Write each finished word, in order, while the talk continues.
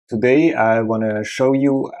Today I want to show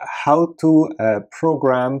you how to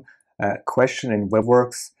program a question in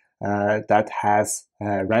WebWorks that has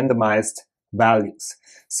randomized values.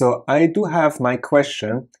 So I do have my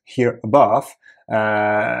question here above,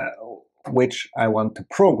 which I want to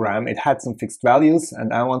program. It had some fixed values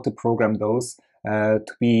and I want to program those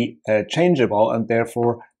to be changeable and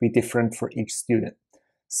therefore be different for each student.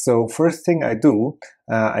 So first thing I do,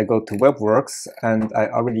 I go to WebWorks and I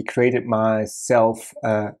already created myself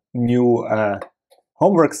a new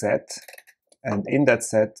homework set, and in that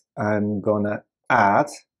set I'm gonna add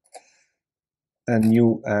a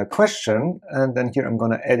new question, and then here I'm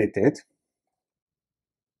gonna edit it.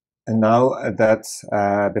 And now that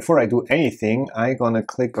before I do anything, I'm gonna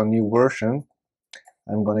click on new version.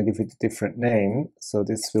 I'm gonna give it a different name, so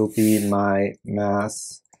this will be my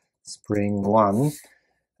Math Spring 1.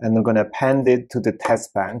 And I'm going to append it to the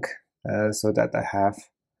test bank so that I have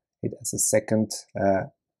it as a second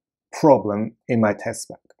problem in my test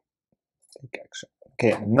bank. Take action.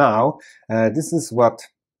 Okay, now this is what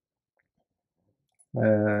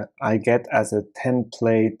I get as a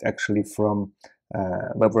template actually from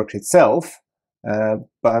WebWorks itself,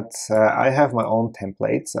 but I have my own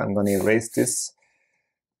template, so I'm going to erase this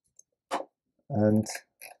and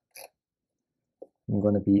I'm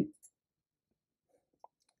going to be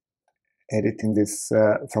editing this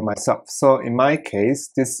for myself. So in my case,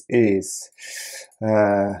 this is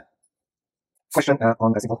question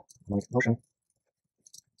on a simple motion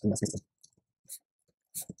in my system.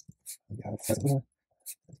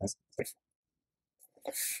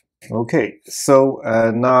 Okay, so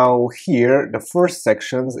now here the first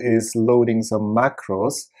section is loading some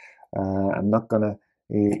macros. I'm not gonna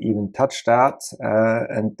even touch that,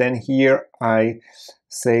 and then here I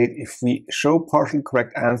say if we show partially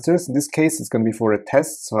correct answers, in this case it's going to be for a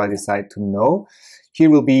test, so I decide to no. Here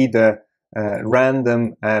will be the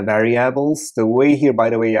random variables. The way here, by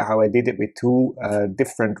the way, how I did it with two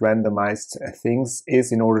different randomized things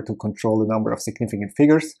is in order to control the number of significant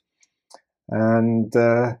figures. And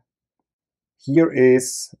here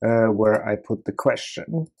is where I put the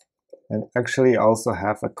question. And actually I also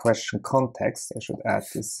have a question context. I should add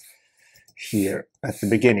this here at the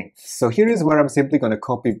beginning. So here is where I'm simply going to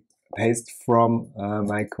copy paste from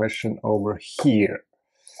my question over here.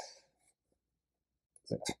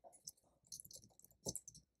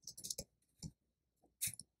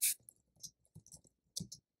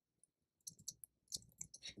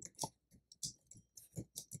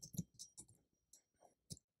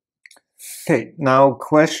 Okay, now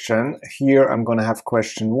question. Here I'm going to have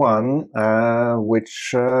question 1,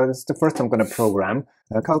 which is the first I'm going to program.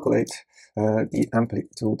 Calculate the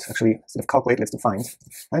amplitude, actually instead of calculate, let's do find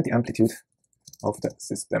the amplitude of the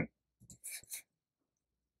system.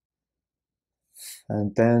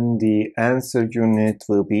 And then the answer unit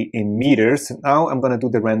will be in meters. Now I'm going to do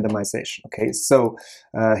the randomization. Okay, so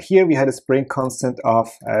here we had a spring constant of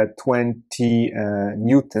 20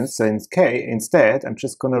 newtons. So instead, I'm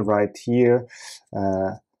just going to write here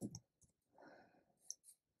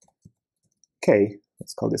K.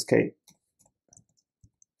 Let's call this K.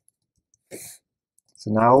 So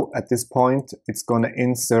now at this point, it's going to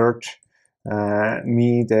insert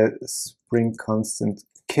me the spring constant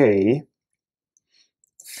K,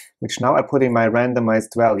 which now I put in my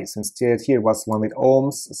randomized values. Instead, here was one with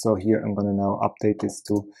ohms, so here I'm going to now update this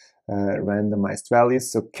to randomized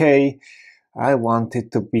values. So K, I want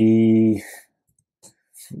it to be,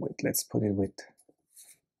 wait, let's put it with,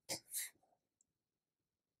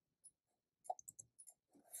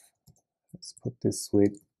 let's put this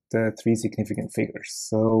with 3 significant figures.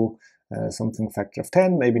 So something factor of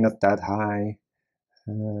 10, maybe not that high.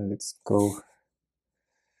 Let's go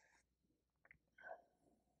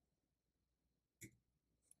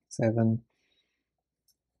 7.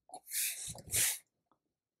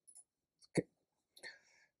 Okay.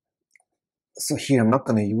 So here I'm not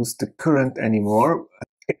going to use the current anymore.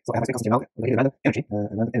 Okay, so I have a constant now. Random energy.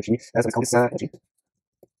 So let's call this energy.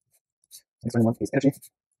 Next one is energy.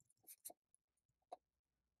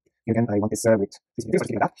 Again, I want this with this figure,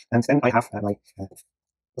 something like that. And then I have my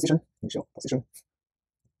position, initial position.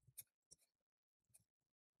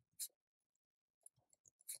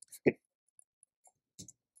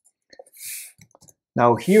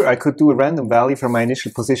 Now here I could do a random value from my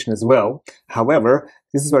initial position as well. However,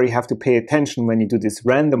 this is where you have to pay attention when you do these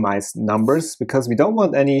randomized numbers, because we don't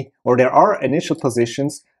want any, or there are initial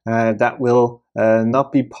positions that will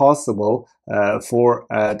not be possible for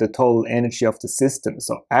the total energy of the system.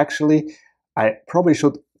 So actually, I probably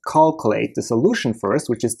should calculate the solution first,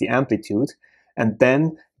 which is the amplitude, and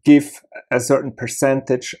then give a certain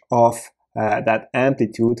percentage of that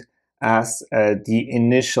amplitude as the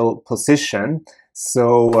initial position.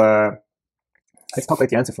 So let's calculate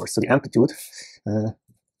the answer first. So the amplitude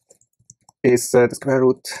is the square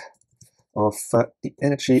root of the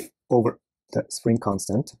energy over the spring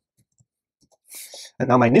constant. And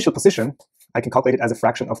now my initial position, I can calculate it as a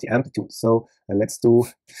fraction of the amplitude. So let's do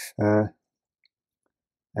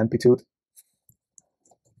amplitude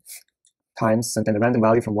times, and then a random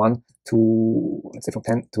value from 1 to, let's say from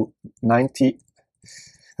 10 to 90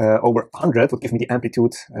 over 100 would give me the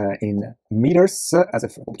amplitude in meters,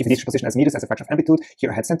 give me each position as meters as a fraction of amplitude.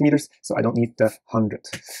 Here I had centimeters, so I don't need the 100.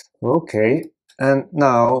 Okay, and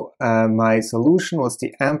now my solution was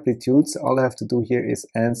the amplitude. So all I have to do here is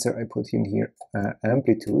answer. I put in here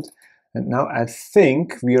amplitude. And now I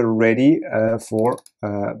think we are ready for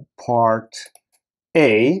part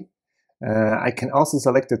A. I can also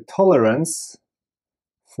select the tolerance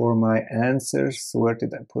for my answers. Where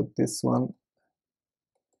did I put this one?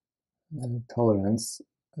 Tolerance.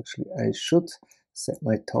 Actually, I should set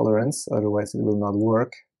my tolerance, otherwise it will not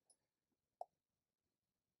work.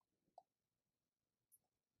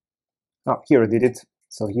 Oh, here I did it.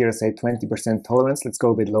 So here I say 20% tolerance. Let's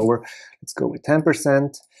go a bit lower. Let's go with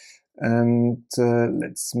 10%. And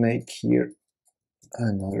let's make here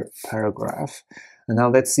another paragraph. And now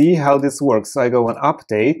let's see how this works. So I go on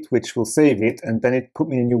update, which will save it, and then it put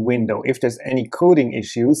me in a new window. If there's any coding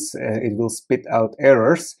issues, it will spit out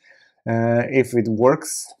errors. If it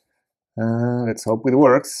works, let's hope it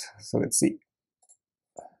works. So let's see.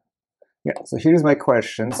 Yeah, so here's my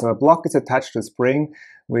question. So a block is attached to a spring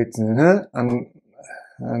with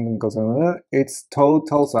and goes on. It's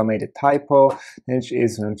total, so I made a typo. Inch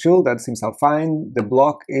is 1 joule. That seems how fine. The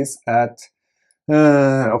block is at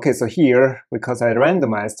okay, so here, because I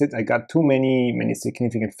randomized it, I got too many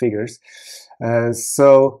significant figures.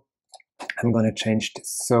 So I'm going to change this.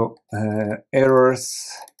 So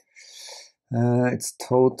errors, it's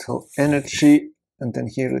total energy. And then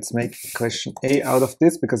here, let's make question A out of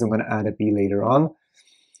this, because I'm going to add a B later on.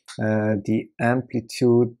 The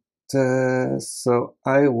amplitude, so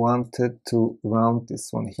I wanted to round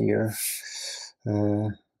this one here.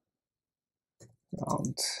 Round.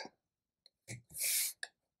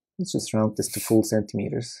 Let's just round this to full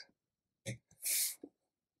centimeters.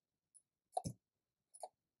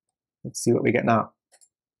 Let's see what we get now.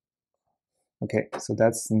 Okay, so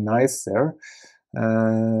that's nice there.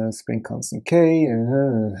 Spring constant K.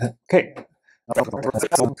 Okay.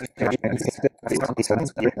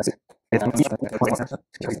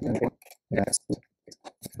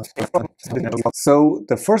 So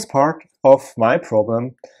the first part of my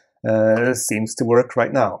problem seems to work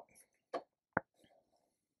right now.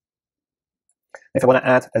 If I want to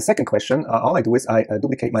add a second question, all I do is I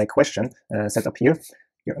duplicate my question set up here.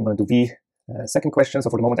 Here I'm going to do V second question. So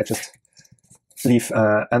for the moment, I just leave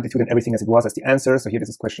amplitude and everything as it was as the answer. So here this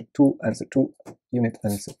is question 2, answer 2, unit,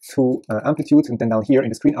 answer 2, amplitude. And then down here in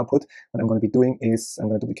the screen output, what I'm going to be doing is I'm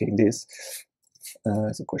going to duplicating this.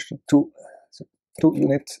 So question 2, so 2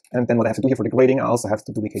 unit. And then what I have to do here for the grading, I also have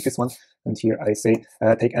to duplicate this one. And here I say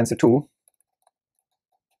take answer 2.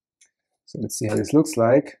 So let's see how this looks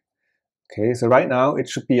like. Okay, so right now it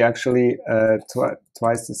should be actually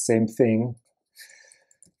twice the same thing.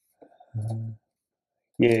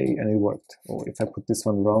 Yay, and it worked. Or if I put this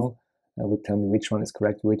one wrong, it would tell me which one is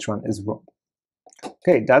correct, which one is wrong.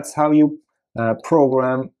 Okay, that's how you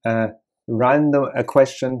program a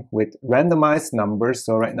question with randomized numbers.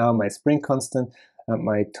 So right now my spring constant,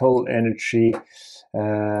 my total energy,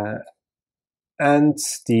 and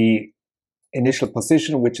the initial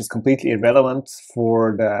position, which is completely irrelevant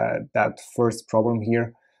for that first problem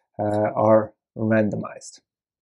here, are randomized.